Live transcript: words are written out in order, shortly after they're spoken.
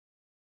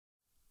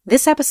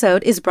This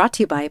episode is brought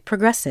to you by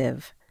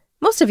Progressive.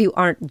 Most of you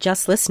aren't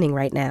just listening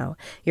right now.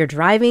 You're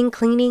driving,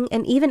 cleaning,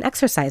 and even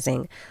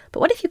exercising. But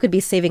what if you could be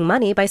saving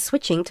money by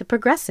switching to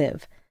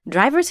Progressive?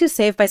 Drivers who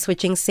save by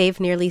switching save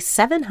nearly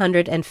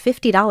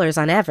 $750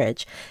 on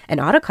average, and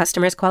auto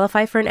customers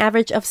qualify for an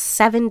average of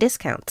 7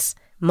 discounts.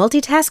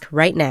 Multitask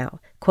right now.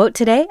 Quote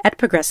today at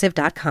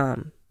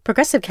Progressive.com.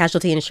 Progressive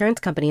Casualty Insurance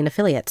Company and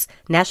Affiliates.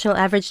 National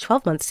average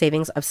 12-month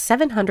savings of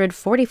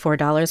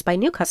 $744 by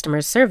new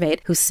customers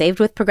surveyed who saved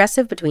with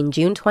Progressive between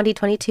June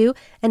 2022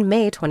 and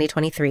May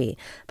 2023.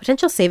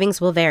 Potential savings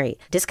will vary.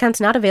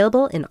 Discounts not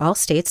available in all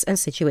states and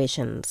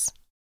situations.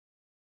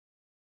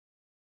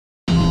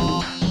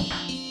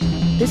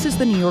 This is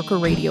the New Yorker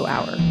Radio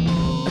Hour,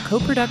 a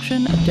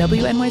co-production of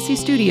WNYC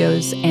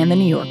Studios and The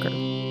New Yorker.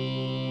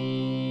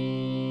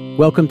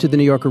 Welcome to the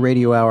New Yorker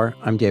Radio Hour.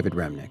 I'm David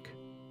Remnick.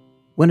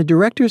 When a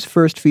director's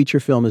first feature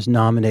film is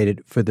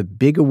nominated for the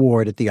big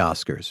award at the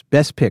Oscars,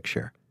 Best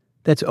Picture,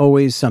 that's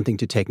always something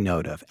to take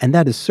note of. And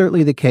that is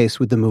certainly the case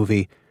with the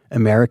movie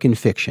American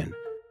Fiction,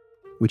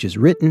 which is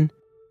written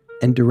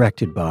and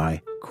directed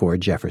by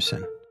Cord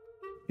Jefferson.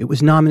 It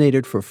was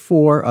nominated for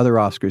 4 other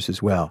Oscars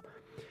as well.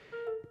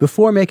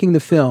 Before making the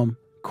film,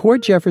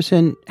 Cord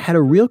Jefferson had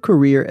a real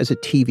career as a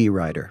TV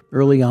writer,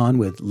 early on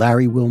with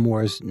Larry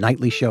Wilmore's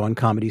nightly show on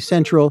Comedy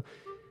Central,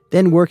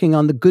 then working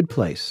on The Good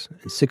Place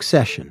and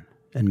Succession,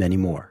 and many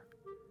more.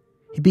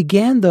 He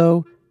began,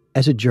 though,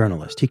 as a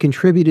journalist. He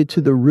contributed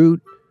to The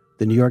Root,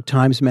 the New York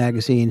Times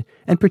Magazine,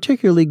 and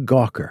particularly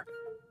Gawker.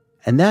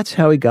 And that's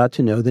how he got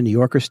to know the New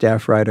Yorker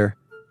staff writer,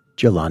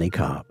 Jelani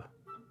Cobb.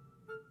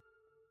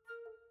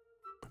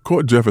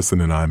 Cord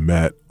Jefferson and I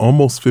met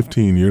almost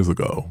 15 years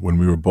ago when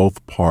we were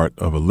both part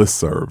of a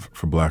listserv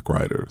for Black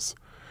writers.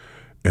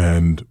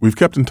 And we've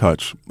kept in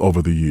touch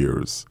over the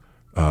years,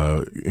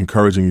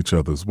 encouraging each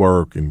other's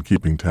work and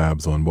keeping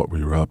tabs on what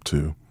we were up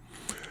to.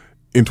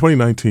 In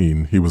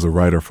 2019, he was a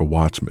writer for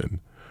Watchmen,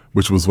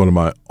 which was one of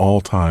my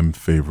all-time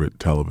favorite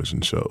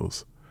television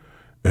shows.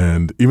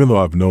 And even though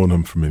I've known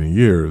him for many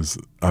years,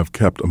 I've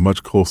kept a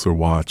much closer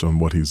watch on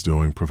what he's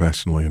doing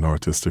professionally and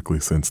artistically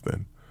since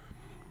then.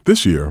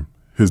 This year,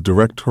 his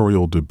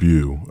directorial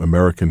debut,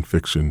 American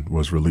Fiction,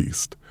 was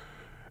released,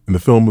 and the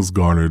film has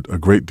garnered a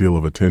great deal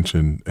of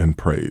attention and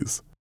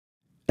praise.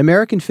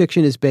 American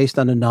Fiction is based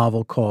on a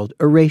novel called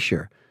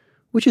Erasure,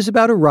 which is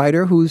about a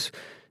writer who's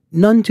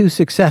none too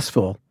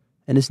successful,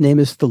 and his name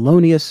is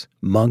Thelonious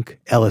Monk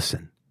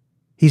Ellison.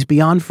 He's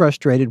beyond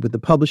frustrated with the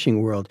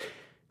publishing world,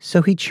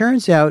 so he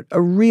churns out a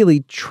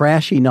really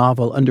trashy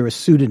novel under a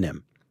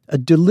pseudonym, a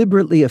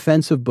deliberately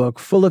offensive book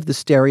full of the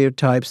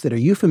stereotypes that are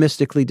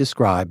euphemistically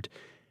described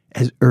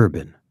as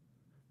urban.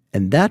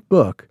 And that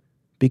book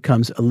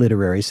becomes a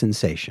literary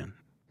sensation.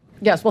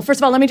 Yes, well, first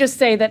of all, let me just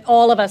say that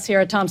all of us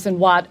here at Thompson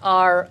Watt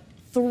are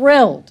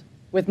thrilled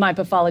with My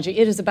Pathology.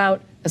 It is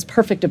about as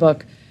perfect a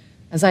book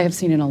as I have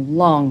seen in a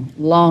long,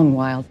 long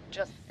while.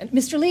 And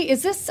Mr. Lee,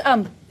 is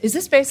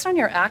this based on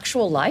your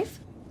actual life?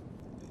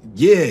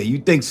 Yeah, you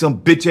think some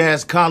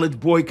bitch-ass college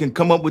boy can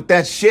come up with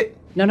that shit?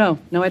 No,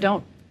 I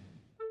don't.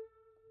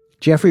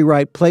 Jeffrey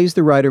Wright plays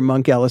the writer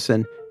Monk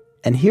Ellison,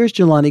 and here's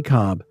Jelani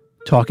Cobb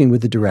talking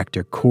with the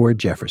director Cord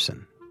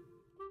Jefferson.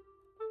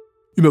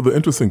 You know, the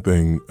interesting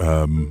thing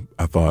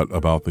I thought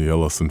about the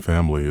Ellison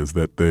family is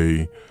that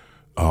they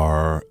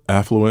are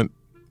affluent,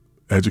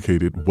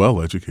 educated,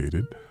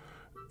 well-educated,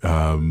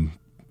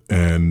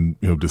 and,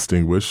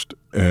 distinguished,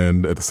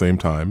 and at the same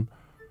time,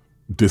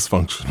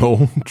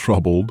 dysfunctional,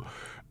 troubled,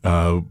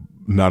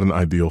 not an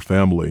ideal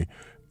family.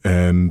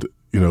 And,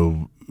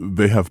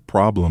 they have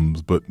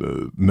problems, but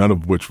none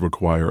of which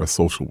require a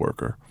social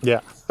worker.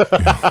 Yeah,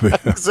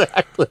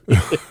 exactly.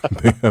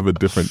 They have a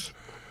different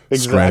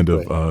strand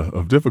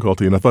of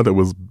difficulty. And I thought that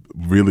was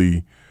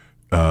really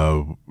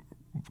kind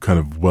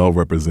of well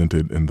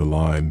represented in the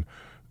line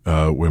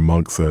where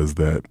Monk says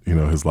that,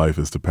 his life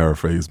is, to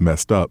paraphrase,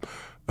 messed up,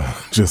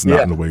 just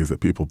not in the ways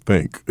that people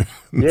think.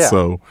 Yeah.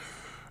 So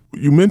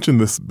you mentioned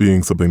this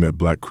being something that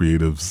Black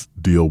creatives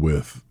deal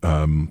with,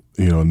 and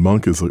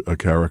Monk is a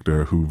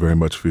character who very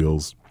much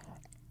feels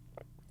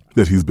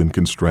that he's been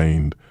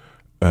constrained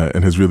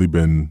and has really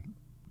been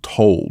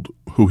told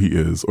who he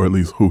is, or at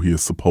least who he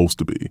is supposed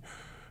to be,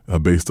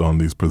 based on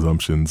these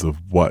presumptions of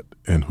what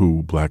and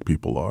who Black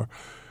people are.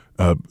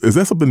 Is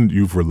that something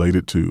you've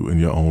related to in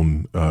your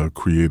own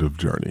creative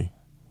journey?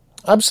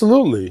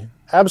 Absolutely.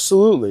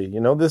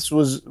 This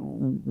was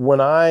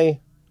when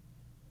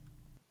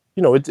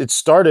it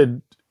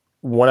started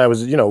when I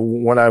was,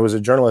 a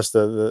journalist.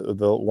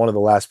 The one of the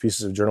last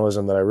pieces of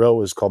journalism that I wrote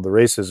was called The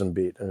Racism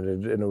Beat,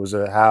 and it was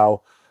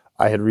how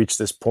I had reached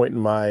this point in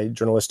my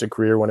journalistic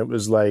career when it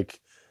was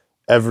like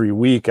every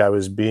week I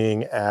was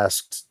being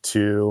asked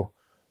to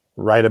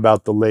write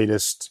about the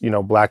latest,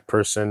 unarmed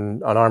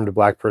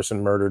Black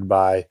person murdered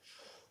by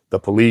the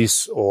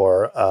police,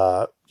 or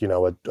a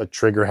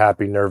trigger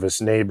happy,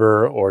 nervous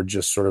neighbor, or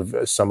just sort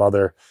of some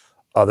other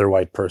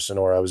white person.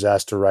 Or I was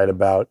asked to write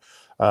about,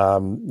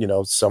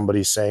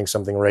 somebody saying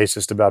something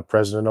racist about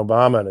President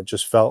Obama. And it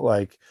just felt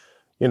like,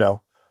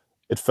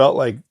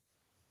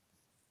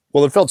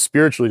 Well, it felt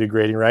spiritually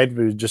degrading,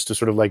 right? Just to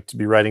sort of like to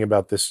be writing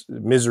about this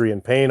misery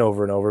and pain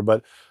over and over.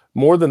 But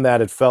more than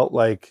that, it felt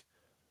like,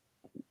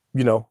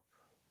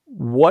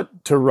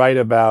 what to write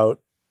about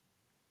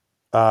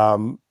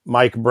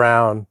Mike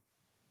Brown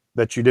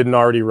that you didn't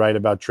already write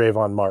about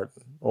Trayvon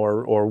Martin,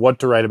 or what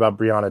to write about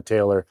Breonna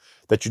Taylor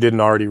that you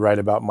didn't already write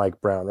about Mike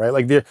Brown,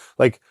 right?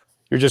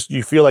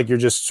 You feel like you're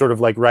just sort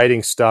of like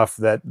writing stuff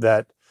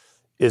that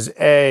is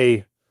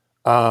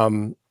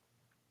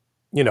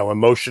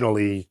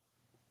emotionally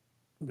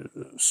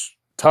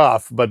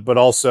tough, but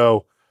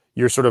also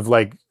you're sort of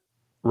like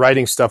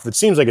writing stuff that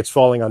seems like it's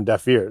falling on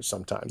deaf ears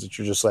sometimes. That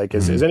you're just like,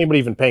 is anybody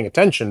even paying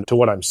attention to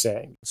what I'm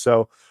saying?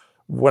 So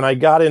when I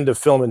got into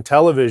film and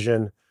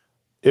television,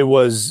 it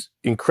was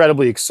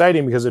incredibly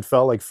exciting because it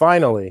felt like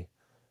finally,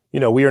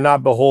 we are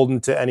not beholden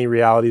to any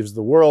realities of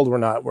the world. We're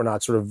not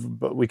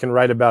but we can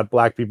write about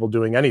Black people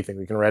doing anything.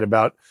 We can write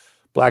about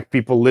Black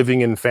people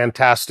living in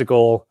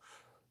fantastical,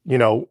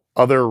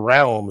 other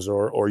realms,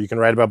 or you can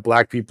write about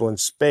Black people in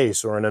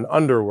space or in an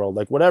underworld.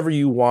 Like whatever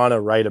you want to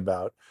write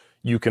about,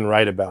 you can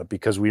write about,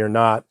 because we are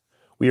not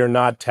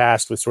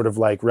tasked with sort of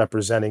like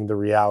representing the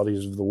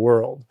realities of the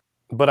world.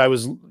 But I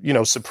was,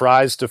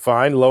 surprised to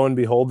find, lo and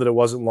behold, that it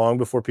wasn't long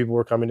before people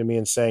were coming to me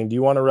and saying, do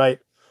you want to write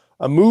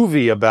a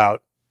movie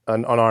about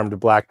an unarmed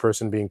Black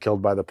person being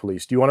killed by the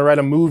police? Do you want to write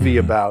a movie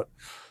about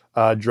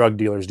drug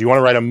dealers? Do you want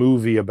to write a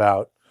movie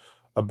about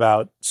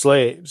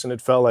slaves? And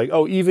it felt like,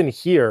 even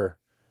here,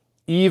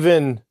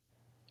 even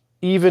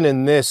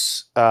in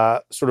this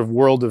sort of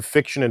world of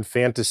fiction and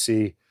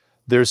fantasy,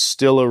 there's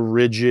still a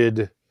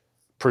rigid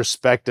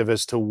perspective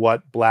as to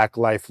what Black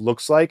life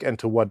looks like and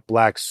to what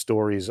Black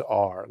stories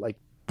are. Like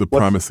the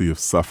primacy of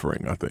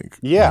suffering, I think.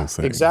 Yeah,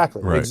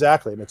 exactly. Right.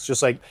 Exactly. And it's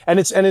just like, and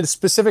it's a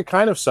specific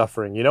kind of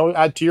suffering,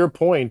 to your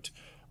point,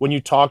 when you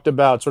talked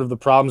about sort of the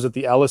problems that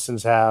the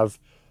Ellisons have,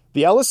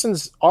 the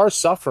Ellisons are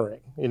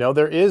suffering,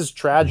 there is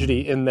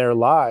tragedy in their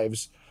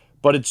lives,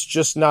 but it's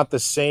just not the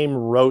same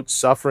rote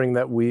suffering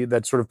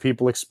that sort of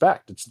people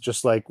expect. It's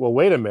just like, well,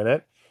 wait a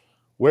minute.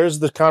 Where's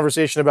the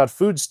conversation about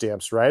food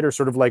stamps, right? Or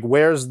sort of like,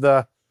 where's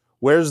the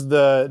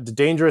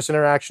dangerous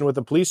interaction with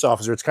the police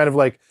officer? It's kind of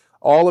like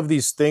all of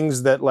these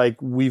things that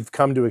like we've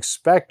come to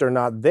expect are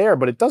not there,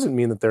 but it doesn't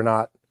mean that they're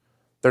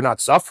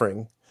not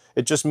suffering.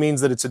 It just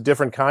means that it's a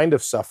different kind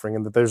of suffering,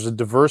 and that there's a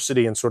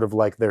diversity in sort of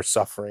like their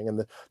suffering,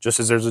 and just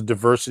as there's a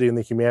diversity in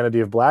the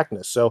humanity of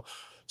Blackness. So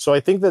I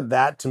think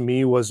that to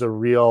me was it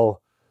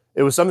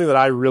was something that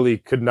I really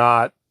could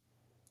not,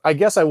 I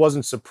guess I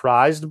wasn't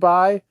surprised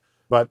by,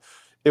 but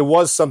it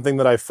was something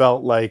that I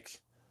felt like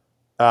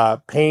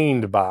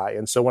pained by.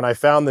 And so when I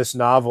found this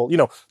novel,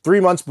 3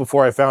 months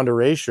before I found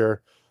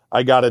Erasure,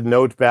 I got a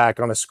note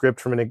back on a script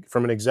from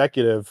an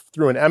executive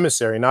through an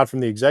emissary, not from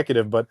the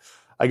executive, but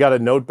I got a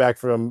note back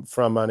from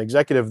an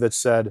executive that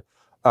said,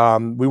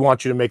 we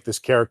want you to make this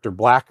character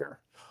Blacker.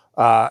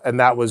 And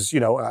that was,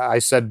 I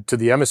said to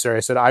the emissary, I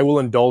said, I will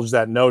indulge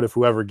that note if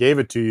whoever gave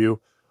it to you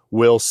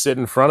will sit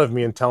in front of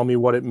me and tell me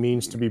what it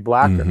means to be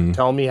Blacker. Mm-hmm.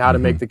 Tell me how to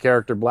make the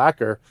character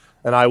Blacker,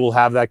 and I will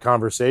have that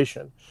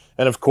conversation.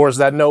 And of course,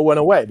 that note went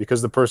away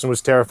because the person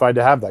was terrified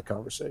to have that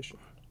conversation.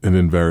 And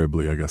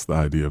invariably, I guess the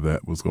idea of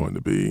that was going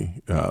to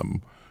be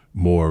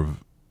more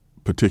of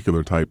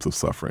particular types of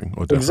suffering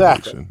or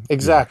deprivation.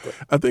 Exactly.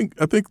 Yeah.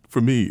 I think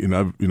for me, and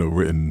I've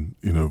written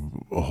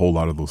a whole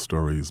lot of those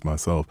stories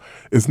myself.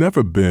 It's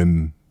never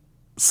been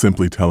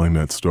simply telling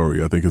that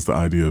story. I think it's the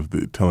idea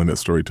of telling that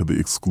story to the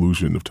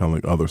exclusion of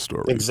telling other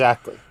stories.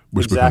 Exactly.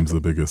 Which becomes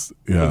the biggest.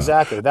 Yeah.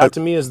 Exactly. That to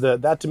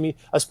me,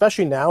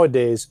 especially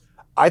nowadays,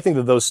 I think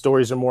that those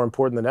stories are more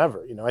important than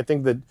ever. I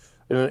think that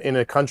in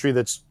a country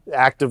that's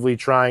actively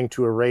trying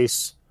to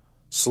erase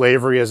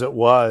slavery as it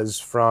was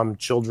from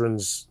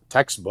children's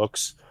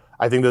textbooks,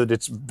 I think that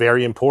it's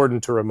very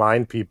important to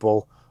remind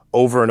people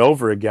over and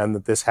over again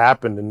that this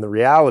happened and the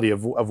reality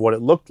of what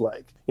it looked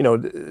like.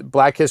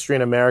 Black history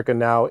in America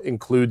now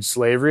includes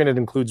slavery, and it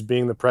includes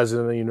being the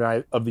president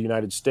of the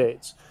United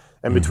States.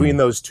 And between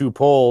those two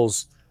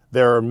poles,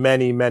 there are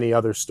many, many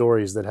other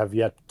stories that have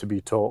yet to be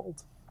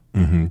told.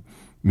 Mm-hmm.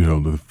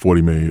 The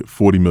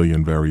 40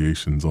 million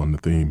variations on the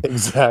theme.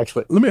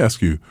 Exactly. Let me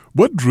ask you,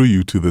 what drew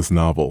you to this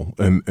novel?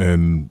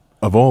 And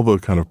of all the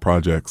kind of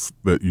projects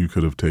that you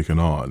could have taken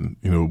on,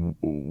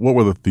 what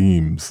were the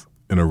themes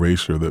in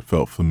Erasure that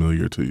felt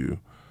familiar to you?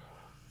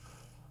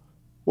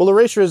 Well,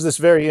 Erasure is this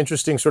very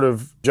interesting sort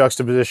of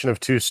juxtaposition of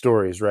two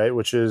stories, right?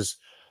 Which is,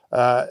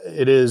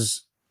 it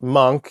is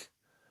Monk,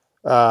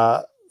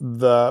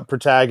 the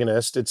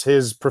protagonist. It's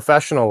his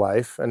professional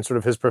life and sort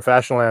of his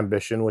professional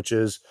ambition, which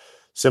is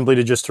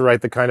simply to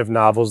write the kind of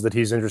novels that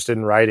he's interested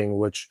in writing,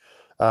 which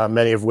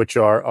many of which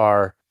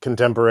are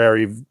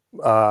contemporary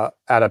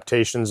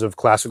adaptations of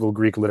classical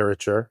Greek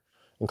literature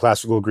and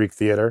classical Greek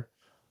theater.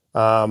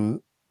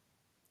 And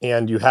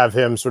you have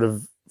him sort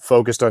of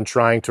focused on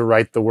trying to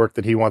write the work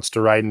that he wants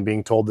to write and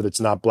being told that it's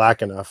not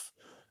Black enough,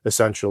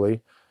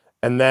 essentially.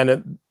 And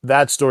then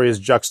that story is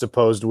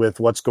juxtaposed with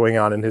what's going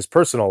on in his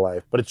personal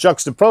life. But it's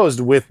juxtaposed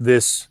with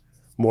this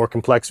more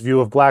complex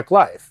view of Black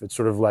life. It's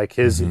sort of like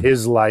his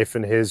life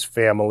and his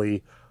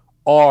family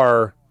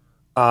are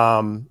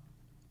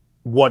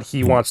what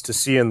he wants to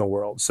see in the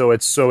world. So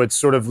it's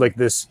sort of like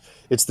this,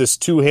 it's this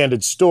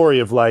two-handed story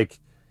of like,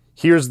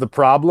 here's the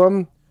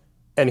problem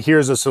and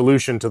here's a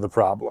solution to the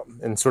problem.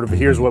 And sort of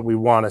here's what we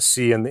want to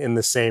see in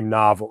the same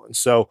novel. And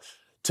so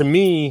to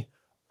me,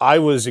 I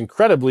was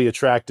incredibly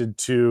attracted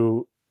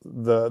to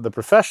the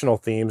professional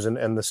themes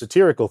and the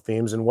satirical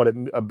themes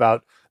and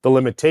about the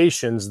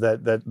limitations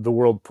that the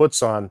world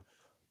puts on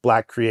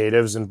Black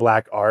creatives and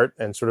Black art,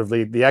 and sort of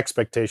the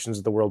expectations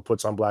that the world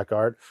puts on Black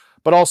art.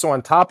 But also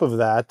on top of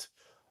that,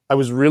 I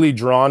was really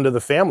drawn to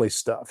the family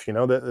stuff. You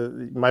know,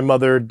 my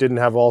mother didn't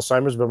have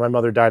Alzheimer's, but my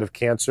mother died of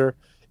cancer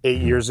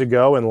 8 years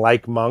ago. And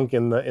like Monk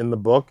in the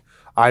book,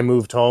 I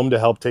moved home to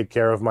help take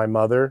care of my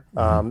mother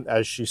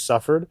as she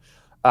suffered.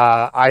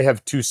 I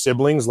have two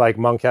siblings, like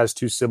Monk has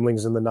two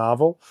siblings in the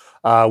novel.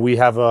 We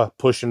have a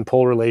push and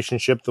pull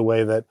relationship the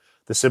way that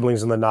the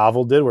siblings in the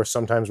novel did, where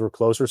sometimes we're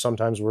closer,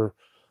 sometimes we're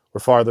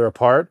farther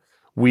apart.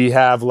 We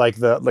have like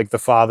the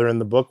father in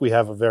the book. We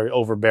have a very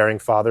overbearing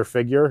father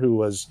figure who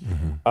was,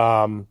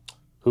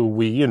 who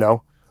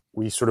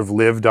we sort of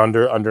lived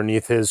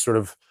underneath his sort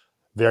of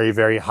very,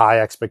 very high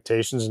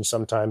expectations, and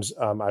sometimes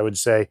I would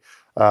say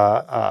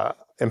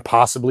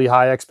impossibly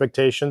high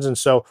expectations. And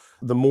so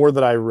the more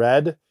that I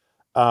read,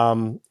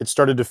 it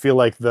started to feel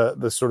like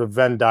the sort of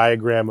Venn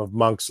diagram of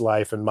Monk's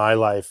life and my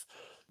life,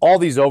 all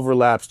these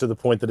overlaps to the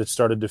point that it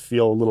started to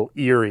feel a little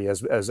eerie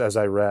as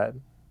I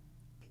read.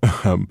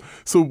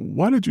 So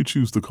why did you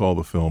choose to call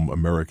the film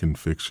American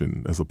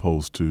Fiction as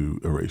opposed to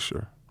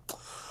Erasure?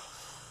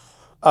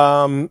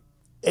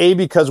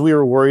 Because we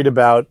were worried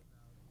about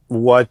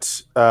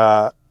what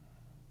that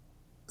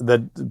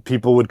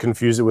people would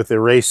confuse it with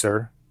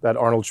Eraser, that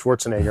Arnold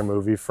Schwarzenegger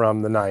movie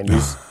from the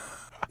 90s.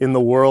 In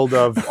the world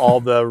of all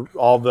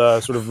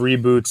the sort of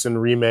reboots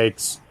and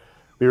remakes,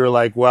 we were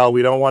like, well,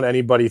 we don't want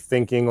anybody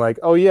thinking like,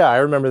 oh yeah, I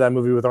remember that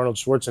movie with Arnold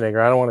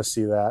Schwarzenegger. I don't want to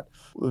see that.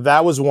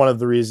 That was one of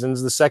the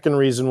reasons. The second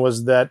reason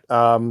was that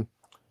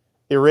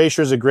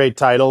Erasure is a great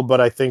title, but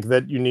I think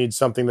that you need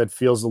something that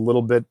feels a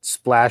little bit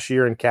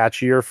splashier and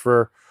catchier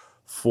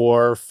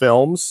for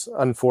films.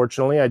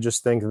 Unfortunately, I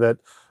just think that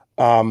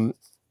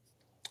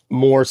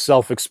more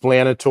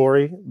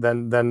self-explanatory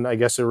than I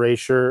guess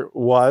Erasure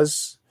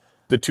was.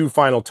 The two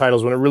final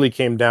titles, when it really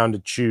came down to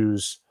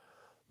choose,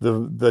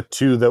 the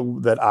two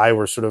that I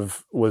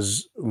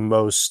was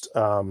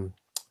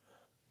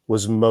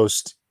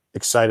most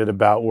excited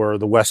about were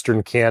the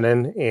Western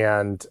canon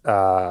and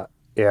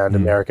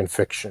American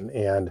Fiction.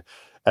 And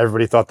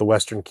everybody thought the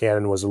Western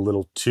canon was a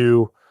little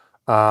too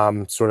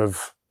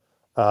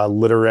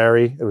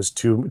literary. It was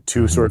too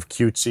sort of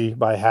cutesy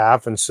by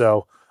half. And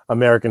so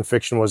American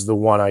Fiction was the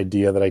one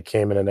idea that I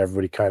came in, and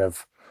everybody kind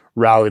of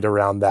rallied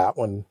around that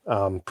one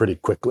pretty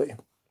quickly.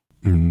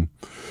 Mm-hmm.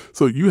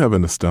 So you have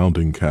an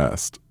astounding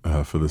cast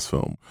for this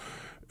film,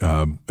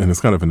 and it's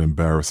kind of an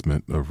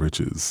embarrassment of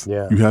riches.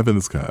 Yeah. You have in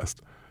this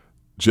cast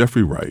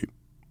Jeffrey Wright,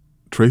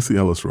 Tracy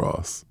Ellis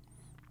Ross,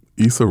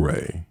 Issa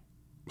Rae,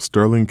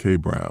 Sterling K.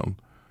 Brown,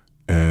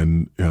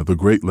 and the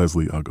great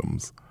Leslie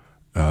Uggams,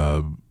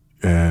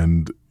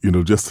 and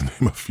just to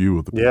name a few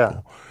of the people.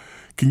 Yeah.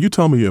 Can you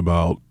tell me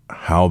about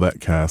how that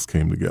cast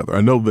came together?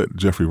 I know that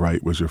Jeffrey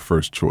Wright was your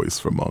first choice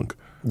for Monk.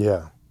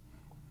 Yeah.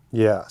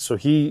 So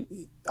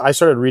I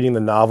started reading the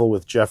novel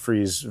with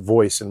Jeffrey's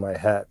voice in my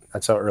head.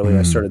 That's how early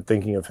I started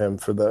thinking of him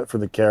for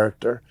the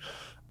character.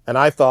 And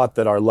I thought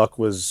that our luck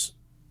was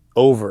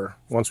over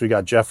once we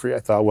got Jeffrey. I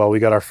thought, well, we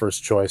got our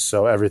first choice,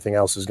 so everything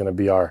else is going to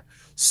be our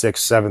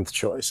sixth, seventh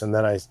choice. And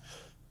then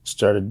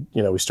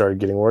we started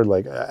getting word,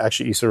 like,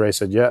 actually Issa Rae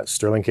said yes.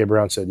 Sterling K.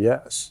 Brown said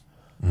yes.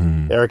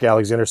 Eric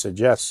Alexander said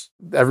yes.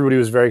 Everybody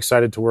was very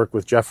excited to work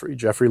with Jeffrey.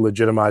 Jeffrey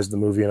legitimized the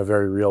movie in a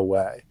very real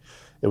way.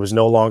 It was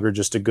no longer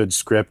just a good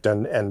script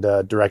and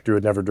a director who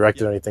had never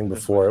directed anything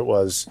before. It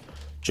was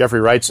Jeffrey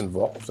Wright's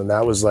involved, and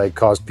that was like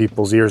caused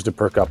people's ears to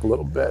perk up a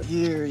little bit.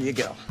 Here you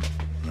go.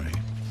 Right.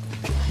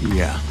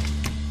 Yeah.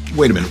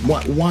 Wait a minute.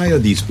 Why are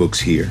these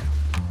books here?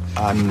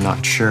 I'm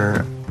not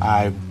sure.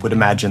 I would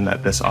imagine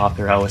that this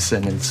author,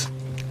 Ellison, is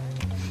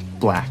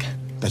Black.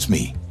 That's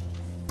me.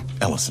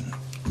 Ellison.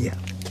 Yeah.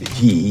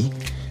 He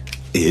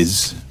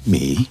is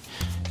me,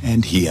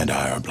 and he and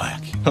I are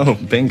Black. Oh,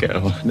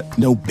 bingo.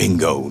 No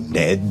bingo,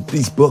 Ned.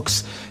 These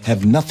books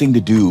have nothing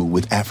to do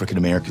with African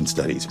American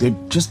studies. They're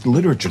just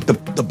literature.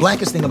 The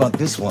blackest thing about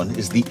this one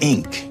is the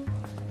ink.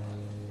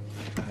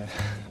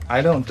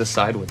 I don't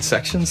decide what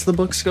sections the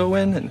books go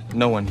in, and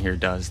no one here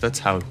does. That's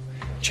how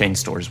chain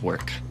stores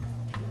work.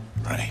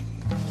 Right.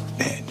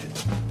 Ned,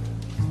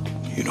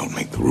 you don't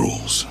make the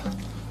rules.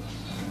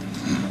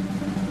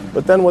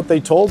 But then what they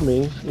told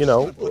me,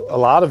 a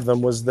lot of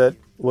them was that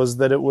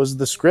it was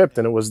the script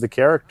and it was the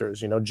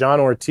characters. John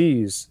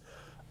Ortiz,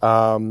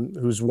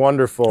 who's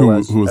wonderful.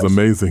 Who was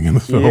amazing in the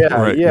film.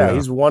 Yeah,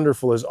 he's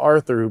wonderful as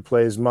Arthur, who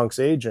plays Monk's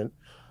agent.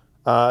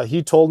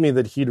 He told me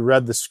that he'd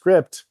read the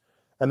script,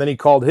 and then he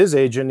called his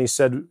agent and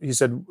he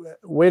said,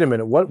 wait a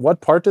minute, what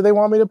part do they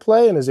want me to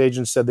play? And his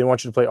agent said, they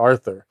want you to play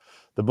Arthur,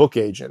 the book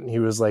agent. And he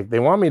was like, they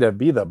want me to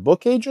be the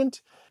book agent?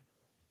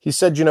 he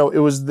said, it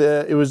was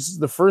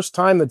the first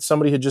time that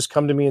somebody had just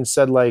come to me and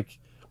said, like,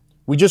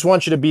 we just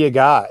want you to be a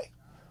guy.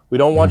 We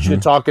don't want you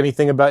to talk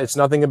anything about, it's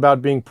nothing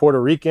about being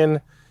Puerto Rican.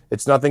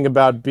 It's nothing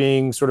about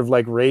being sort of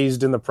like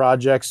raised in the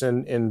projects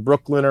in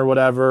Brooklyn or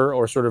whatever,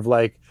 or sort of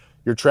like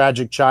your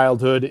tragic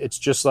childhood. It's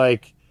just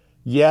like,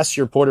 yes,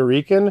 you're Puerto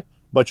Rican,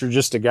 but you're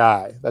just a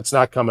guy. That's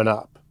not coming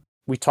up.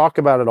 We talk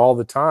about it all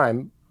the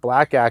time.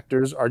 Black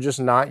actors are just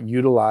not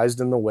utilized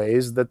in the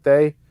ways that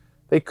they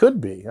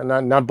could be. And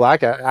not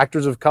black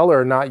actors of color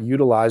are not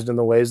utilized in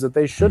the ways that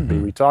they should be.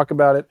 We talk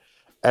about it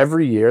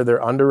every year. They're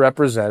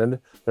underrepresented.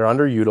 They're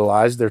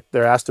underutilized.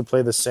 They're asked to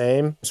play the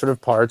same sort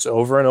of parts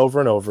over and over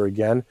and over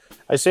again.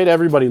 I say to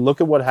everybody,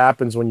 look at what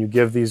happens when you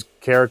give these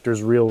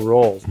characters real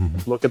roles.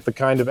 Look at the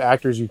kind of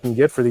actors you can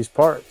get for these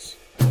parts.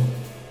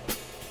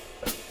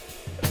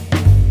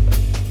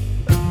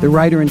 The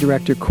writer and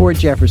director Cord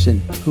Jefferson,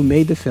 who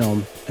made the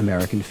film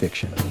American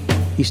Fiction.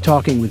 He's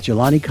talking with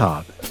Jelani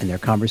Cobb, and their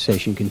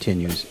conversation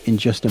continues in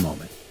just a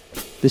moment.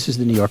 This is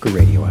the New Yorker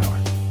Radio Hour.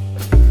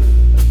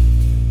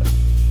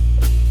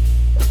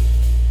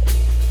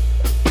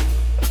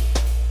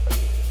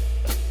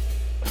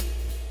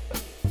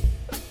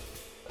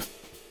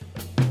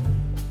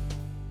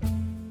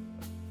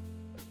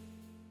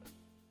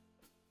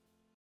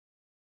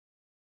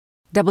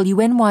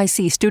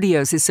 WNYC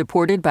Studios is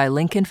supported by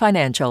Lincoln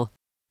Financial.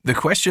 The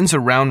questions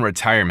around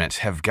retirement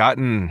have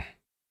gotten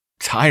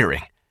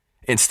tiring.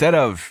 Instead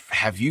of,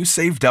 have you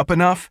saved up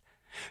enough?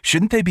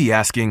 Shouldn't they be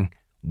asking,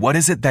 what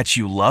is it that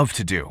you love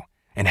to do?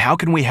 And how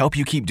can we help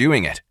you keep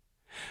doing it?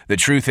 The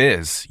truth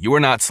is, you're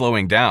not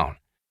slowing down.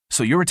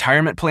 So your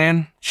retirement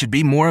plan should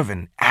be more of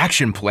an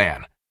action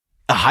plan,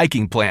 a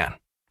hiking plan,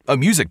 a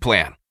music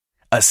plan,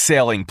 a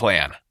sailing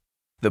plan.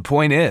 The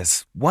point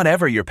is,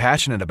 whatever you're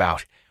passionate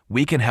about,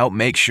 we can help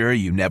make sure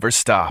you never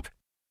stop.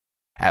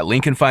 At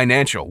Lincoln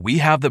Financial, we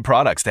have the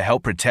products to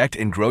help protect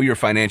and grow your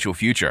financial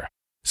future,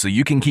 so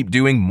you can keep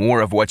doing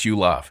more of what you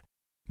love.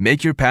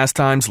 Make your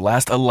pastimes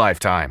last a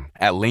lifetime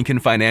at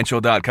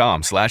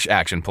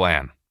lincolnfinancial.com/action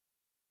plan.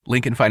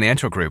 Lincoln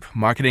Financial Group,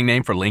 marketing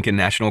name for Lincoln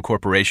National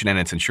Corporation and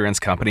its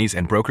insurance companies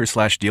and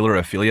broker/dealer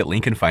affiliate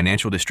Lincoln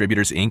Financial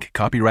Distributors, Inc.,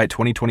 copyright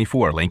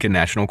 2024 Lincoln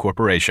National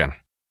Corporation.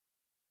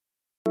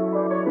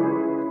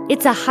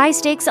 It's a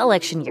high-stakes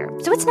election year,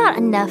 so it's not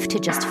enough to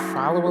just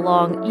follow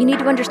along. You need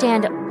to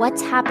understand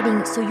what's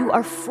happening so you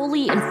are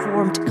fully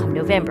informed come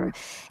November.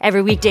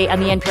 Every weekday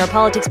on the NPR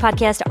Politics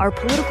Podcast, our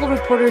political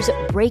reporters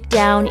break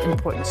down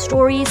important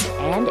stories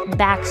and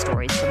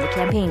backstories from the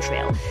campaign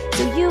trail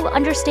so you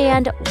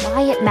understand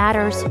why it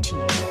matters to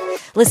you.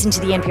 Listen to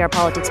the NPR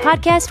Politics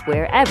Podcast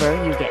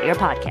wherever you get your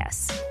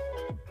podcasts.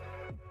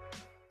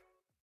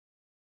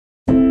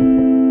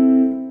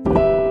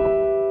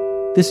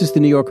 This is the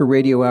New Yorker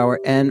Radio Hour,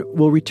 and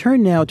we'll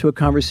return now to a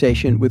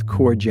conversation with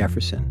Cord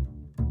Jefferson.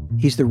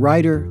 He's the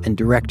writer and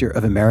director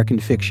of American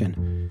Fiction,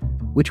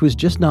 which was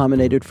just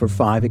nominated for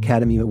 5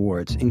 Academy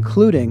Awards,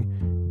 including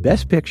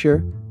Best Picture,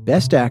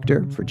 Best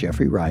Actor for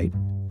Jeffrey Wright,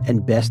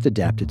 and Best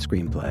Adapted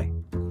Screenplay.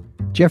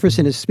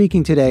 Jefferson is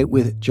speaking today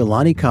with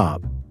Jelani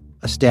Cobb,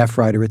 a staff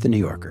writer at The New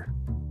Yorker.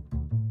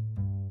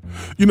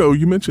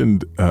 You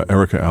mentioned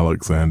Erica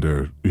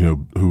Alexander,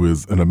 who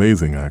is an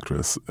amazing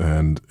actress.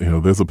 And,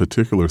 there's a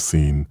particular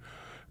scene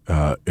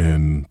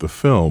in the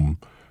film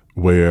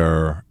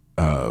where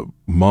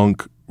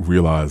Monk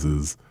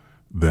realizes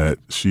that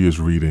she is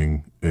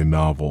reading a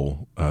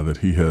novel that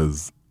he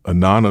has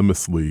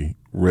anonymously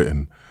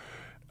written.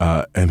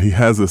 And he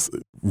has this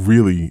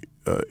really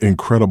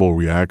incredible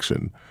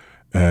reaction.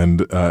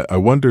 And I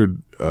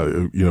wondered,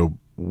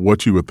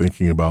 what you were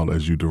thinking about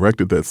as you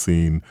directed that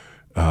scene,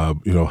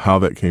 how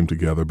that came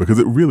together, because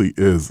it really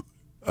is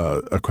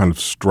a kind of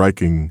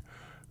striking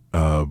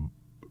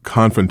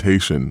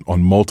confrontation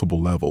on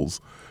multiple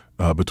levels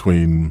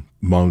between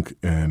Monk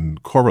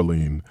and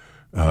Coraline,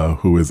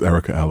 who is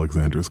Erica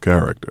Alexander's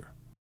character.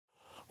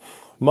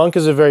 Monk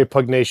is a very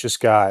pugnacious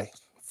guy.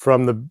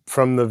 From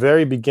the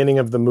very beginning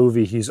of the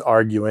movie, he's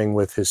arguing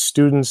with his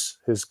students,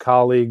 his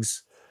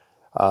colleagues,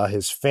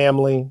 his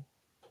family.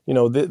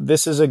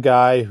 This is a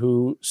guy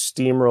who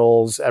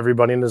steamrolls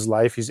everybody in his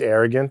life. He's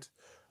arrogant.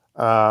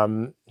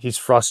 He's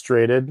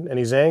frustrated, and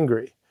he's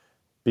angry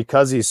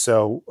because he's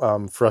so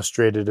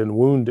frustrated and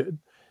wounded.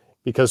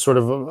 Because sort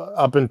of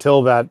up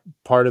until that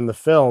part in the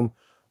film,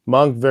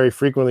 Monk very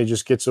frequently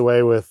just gets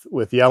away with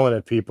yelling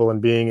at people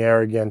and being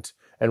arrogant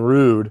and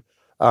rude.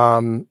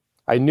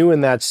 I knew in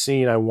that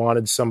scene I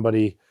wanted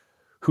somebody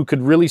who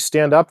could really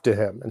stand up to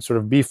him and sort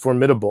of be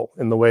formidable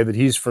in the way that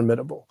he's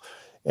formidable.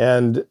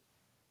 And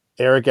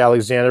Eric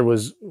Alexander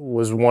was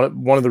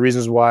one of the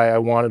reasons why I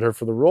wanted her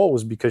for the role,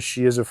 was because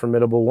she is a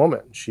formidable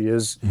woman.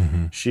 She's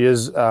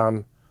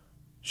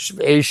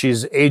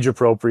age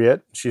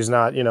appropriate. She's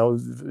not,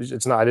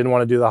 it's not. I didn't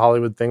want to do the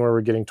Hollywood thing where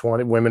we're getting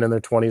women in their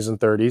 20s and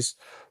 30s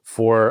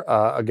for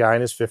a guy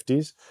in his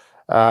 50s.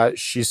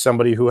 She's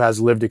somebody who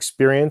has lived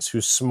experience,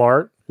 who's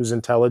smart, who's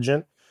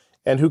intelligent,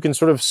 and who can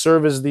sort of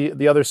serve as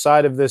the other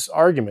side of this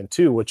argument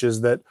too, which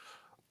is that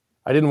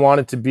I didn't want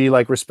it to be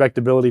like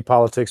respectability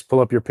politics, pull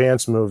up your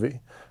pants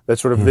movie. that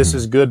sort of this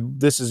is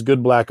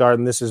good black art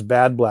and this is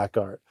bad black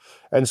art.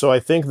 And so I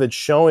think that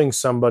showing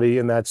somebody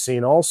in that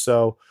scene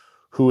also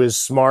who is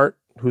smart,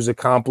 who's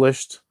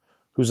accomplished,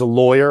 who's a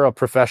lawyer, a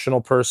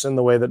professional person,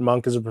 the way that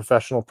Monk is a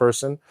professional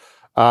person,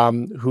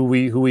 who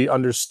we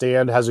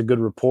understand has a good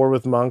rapport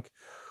with Monk,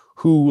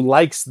 who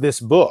likes this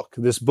book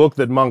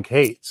that Monk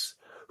hates,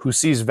 who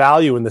sees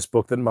value in this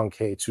book that Monk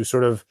hates, who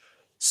sort of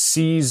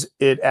sees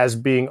it as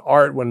being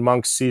art when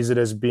Monk sees it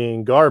as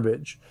being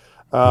garbage.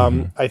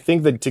 I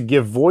think that to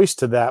give voice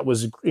to that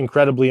was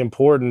incredibly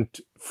important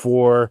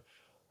for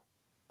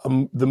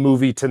the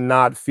movie to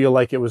not feel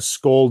like it was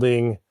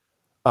scolding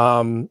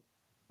certain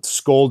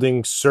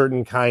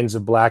kinds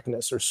of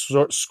blackness or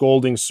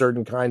scolding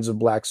certain kinds of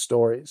black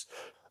stories.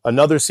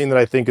 Another scene that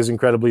I think is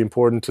incredibly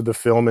important to the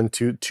film and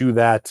to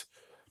that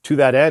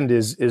end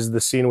is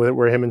the scene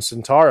where him and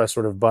Santara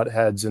sort of butt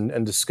heads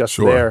and discuss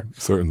their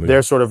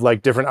sort of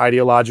like different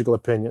ideological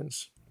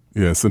opinions.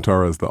 Yeah,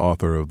 Santara is the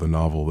author of the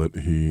novel that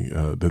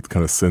that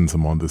kind of sends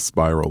him on this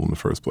spiral in the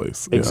first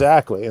place. Yeah.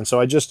 Exactly. And so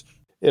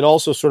it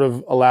also sort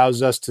of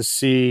allows us to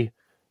see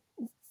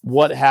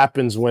what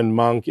happens when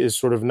Monk is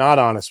sort of not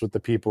honest with the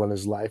people in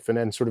his life,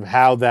 and sort of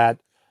how that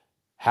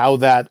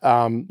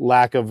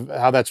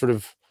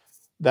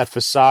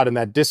facade and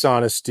that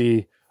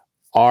dishonesty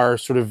are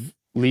sort of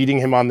leading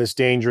him on this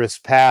dangerous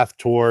path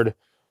toward,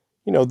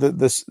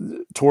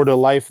 toward a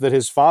life that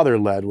his father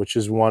led, which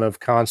is one of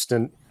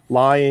constant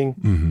lying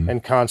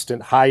and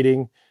constant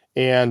hiding,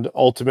 and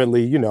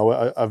ultimately,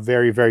 a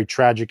very, very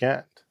tragic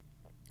end.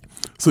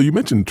 So you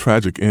mentioned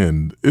tragic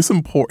end. It's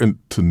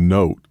important to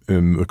note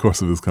in the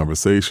course of this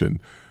conversation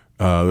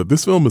that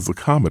this film is a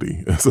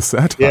comedy. It's a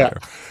satire. Yeah.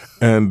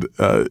 And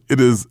it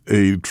is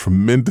a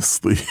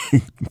tremendously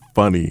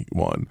funny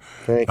one.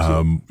 Thank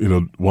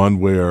you. One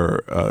where,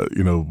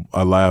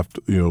 I laughed,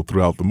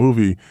 throughout the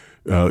movie.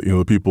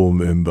 The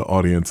people in the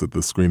audience at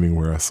the screening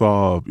where I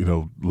saw,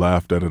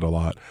 laughed at it a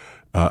lot.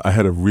 I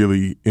had a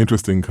really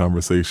interesting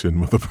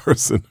conversation with a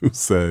person who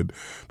said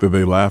that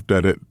they laughed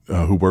at it,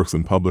 who works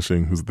in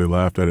publishing, they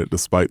laughed at it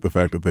despite the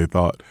fact that they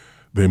thought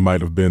they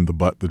might have been the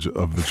butt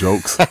of the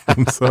jokes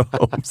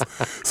themselves.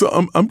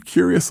 So I'm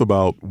curious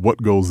about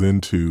what goes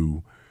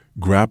into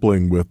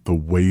grappling with the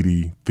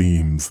weighty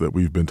themes that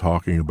we've been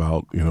talking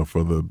about,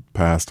 for the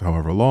past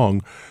however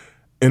long,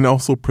 and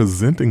also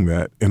presenting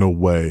that in a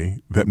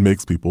way that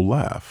makes people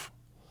laugh.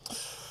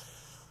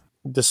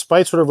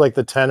 Despite sort of like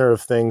the tenor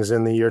of things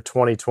in the year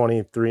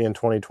 2023 and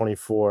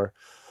 2024,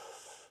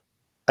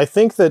 I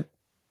think that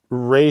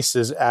race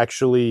is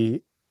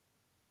actually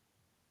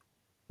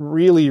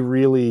really,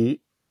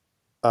 really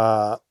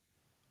a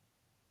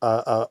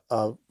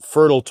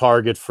fertile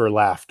target for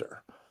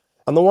laughter.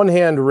 On the one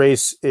hand,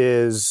 race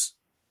is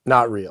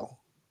not real.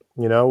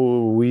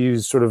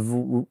 We've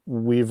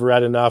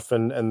read enough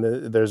and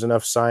there's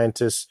enough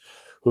scientists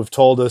who've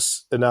told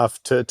us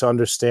enough to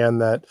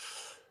understand that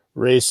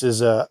race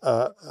is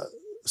a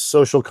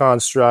social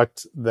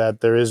construct,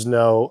 that there's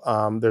no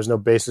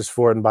basis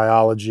for it in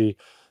biology,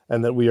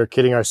 and that we are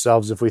kidding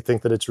ourselves if we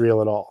think that it's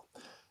real at all.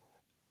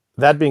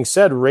 That being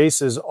said,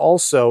 race is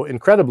also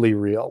incredibly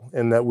real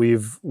in that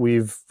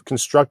we've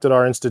constructed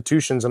our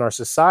institutions and our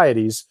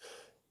societies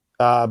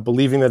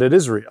believing that it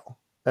is real.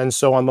 And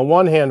so on the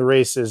one hand,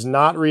 race is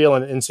not real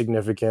and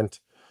insignificant,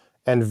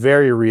 and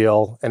very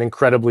real and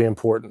incredibly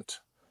important.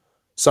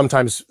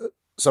 Sometimes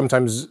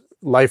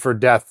life or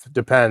death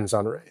depends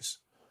on race.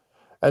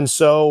 And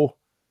so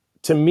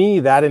to me,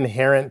 that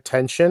inherent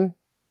tension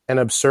and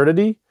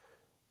absurdity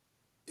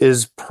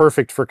is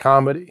perfect for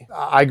comedy.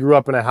 I grew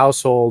up in a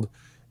household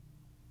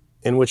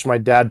in which my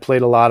dad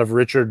played a lot of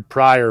Richard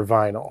Pryor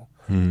vinyl.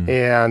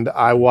 And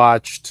I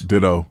watched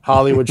Ditto.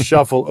 Hollywood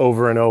Shuffle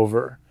over and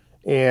over,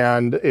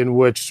 and in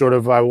which sort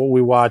of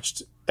we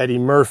watched Eddie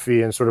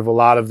Murphy and sort of a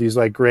lot of these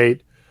like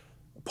great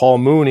Paul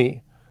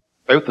Mooney.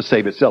 Earth to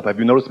save itself. Have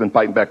you noticed it's been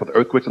fighting back with the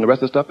earthquakes and the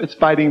rest of the stuff? It's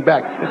fighting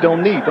back. It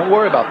don't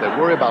worry about that.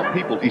 Worry about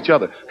people, each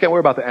other. Can't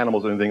worry about the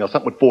animals or anything else.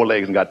 Something with 4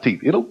 legs and got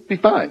teeth. It'll be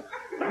fine.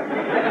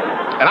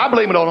 And I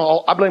blame it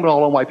all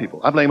on white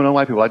people. I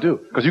do.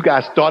 Because you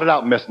guys started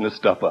out messing this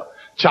stuff up.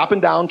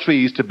 Chopping down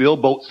trees to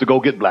build boats to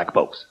go get black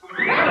folks.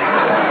 And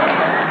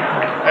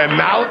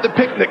now that the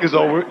picnic is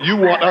over, you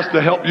want us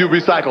to help you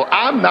recycle.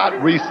 I'm not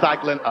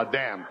recycling a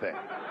damn thing.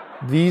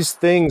 These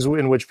things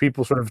in which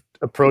people sort of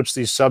approach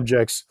these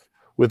subjects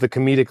with a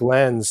comedic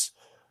lens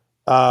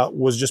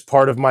was just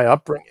part of my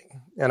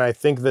upbringing. And I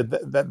think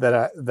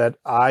that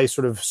I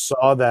sort of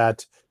saw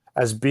that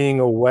as being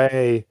a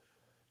way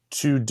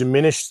to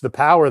diminish the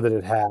power that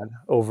it had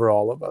over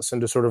all of us, and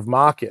to sort of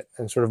mock it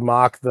and sort of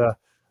mock the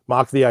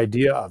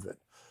idea of it,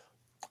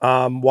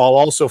 while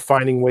also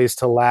finding ways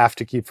to laugh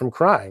to keep from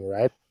crying,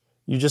 right?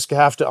 You just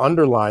have to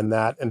underline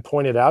that and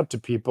point it out to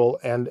people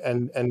and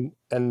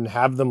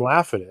have them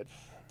laugh at it.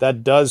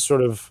 That does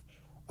sort of,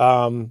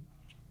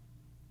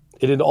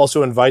 it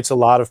also invites a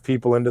lot of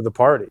people into the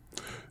party.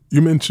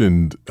 You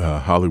mentioned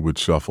Hollywood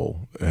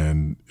Shuffle,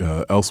 and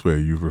elsewhere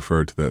you've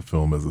referred to that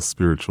film as a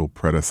spiritual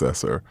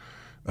predecessor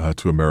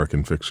to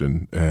American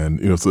fiction. And,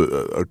 it's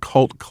a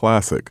cult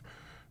classic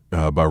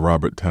by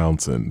Robert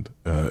Townsend,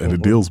 and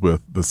it deals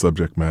with the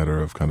subject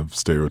matter of kind of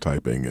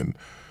stereotyping and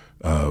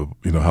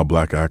how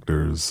black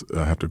actors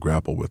have to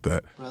grapple with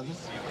that.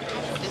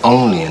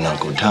 Only an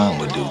Uncle Tom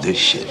would do this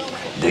shit.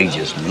 They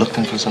just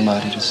looking for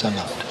somebody to sell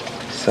out.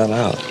 Sell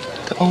out?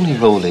 The only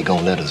role they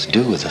gonna let us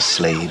do is a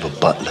slave, a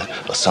butler,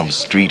 or some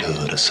street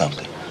hood or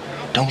something.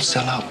 Don't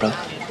sell out, brother.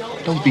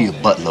 Don't be a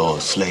butler or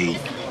a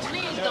slave.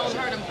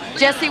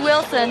 Jesse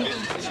Wilson.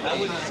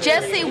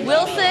 Jesse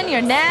Wilson,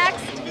 you're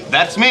next.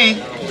 That's me.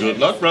 Good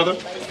luck, brother.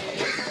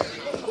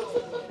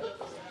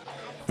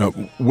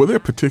 Were there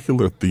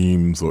particular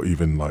themes or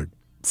even like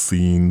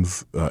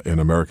scenes in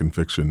American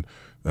fiction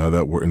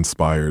that were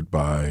inspired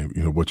by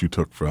what you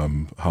took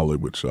from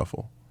Hollywood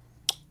Shuffle?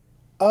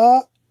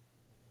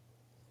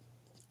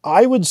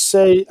 I would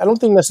say, I don't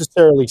think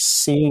necessarily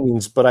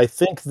scenes, but I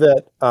think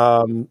that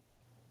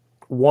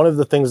one of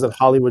the things that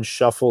Hollywood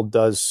Shuffle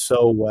does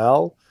so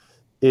well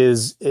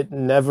is it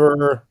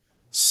never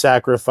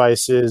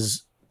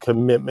sacrifices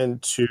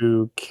commitment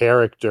to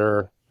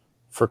character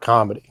for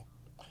comedy.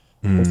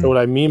 And so what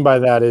I mean by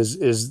that is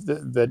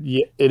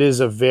that it is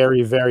a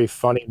very, very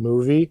funny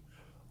movie.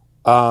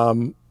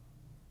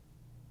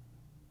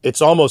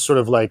 It's almost sort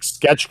of like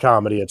sketch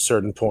comedy at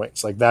certain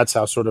points. Like that's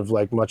how sort of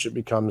like much it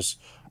becomes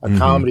a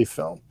comedy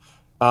film.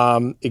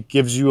 It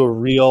gives you a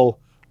real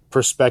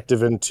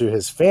perspective into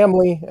his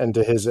family and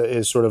to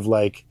his sort of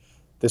like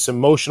this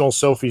emotional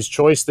Sophie's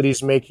choice that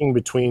he's making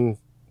between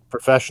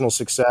professional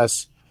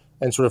success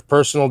and sort of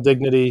personal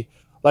dignity.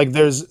 Like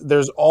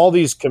there's all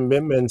these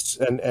commitments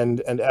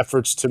and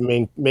efforts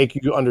to make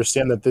you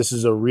understand that this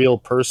is a real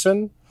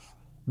person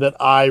that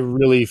I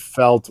really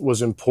felt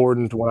was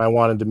important when I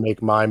wanted to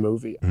make my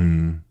movie.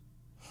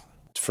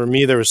 For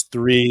me, there was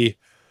three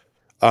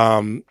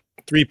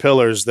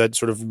pillars that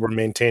sort of were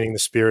maintaining the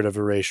spirit of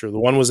Erasure. The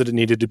one was that it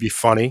needed to be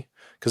funny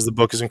because the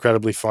book is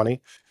incredibly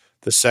funny.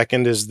 The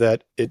second is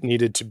that it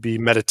needed to be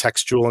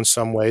metatextual in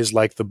some ways,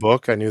 like the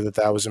book. I knew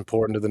that was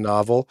important to the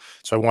novel,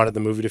 so I wanted the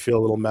movie to feel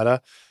a little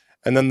meta.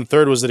 And then the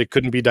third was that it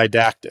couldn't be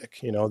didactic.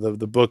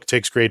 The book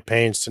takes great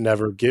pains to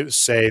never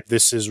say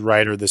this is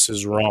right or this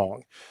is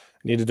wrong.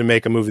 I needed to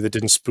make a movie that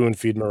didn't spoon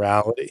feed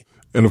morality.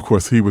 And of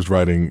course, he was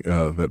writing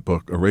that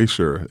book,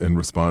 Erasure, in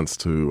response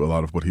to a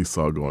lot of what he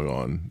saw going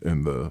on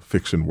in the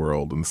fiction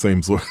world and the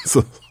same sorts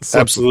of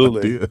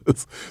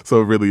ideas.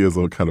 So it really is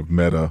a kind of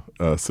meta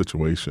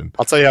situation.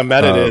 I'll tell you how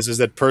meta it is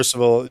that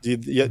Percival,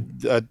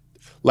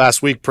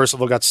 last week,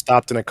 Percival got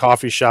stopped in a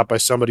coffee shop by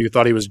somebody who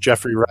thought he was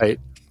Jeffrey Wright.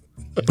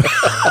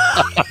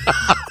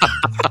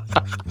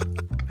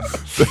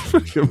 That's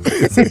pretty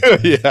amazing.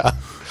 Yeah.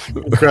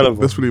 Incredible.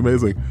 That's pretty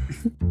amazing.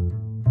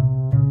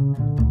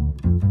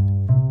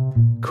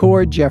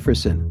 Cord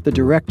Jefferson, the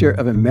director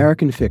of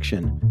American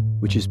Fiction,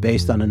 which is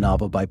based on a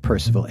novel by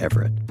Percival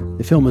Everett.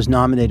 The film was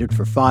nominated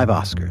for 5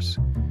 Oscars.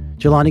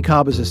 Jelani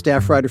Cobb is a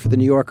staff writer for The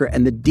New Yorker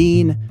and the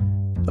Dean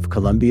of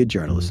Columbia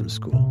Journalism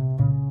School.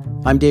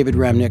 I'm David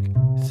Remnick.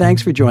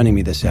 Thanks for joining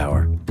me this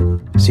hour.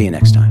 See you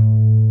next time.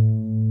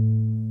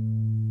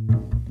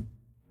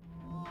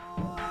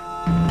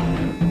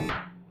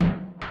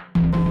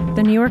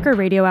 The New Yorker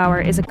Radio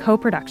Hour is a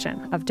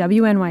co-production of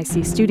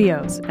WNYC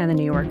Studios and The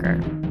New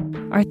Yorker.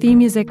 Our theme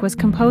music was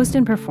composed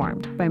and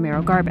performed by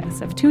Meryl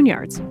Garbus of Tune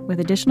Yards,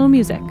 with additional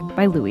music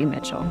by Louis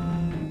Mitchell.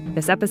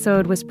 This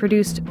episode was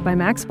produced by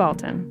Max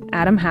Balton,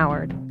 Adam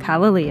Howard,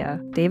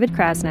 Kalalia, David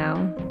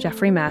Krasnow,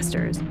 Jeffrey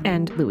Masters,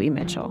 and Louis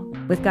Mitchell,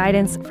 with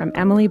guidance from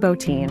Emily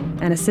Botine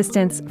and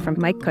assistance from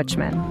Mike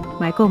Kutchman,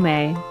 Michael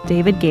May,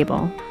 David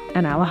Gable,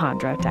 and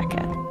Alejandro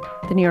Deckett.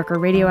 The New Yorker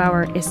Radio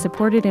Hour is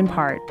supported in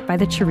part by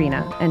the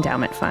Chirina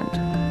Endowment Fund.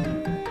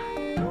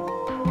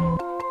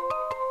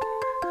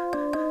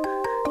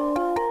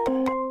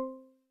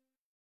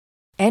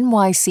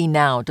 NYC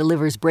Now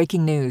delivers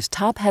breaking news,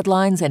 top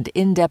headlines, and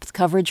in-depth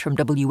coverage from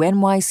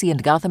WNYC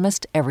and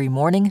Gothamist every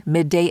morning,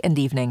 midday, and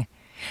evening.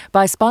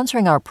 By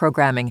sponsoring our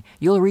programming,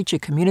 you'll reach a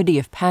community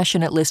of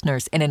passionate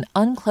listeners in an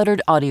uncluttered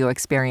audio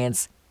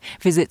experience.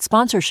 Visit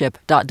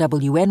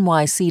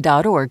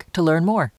sponsorship.wnyc.org to learn more.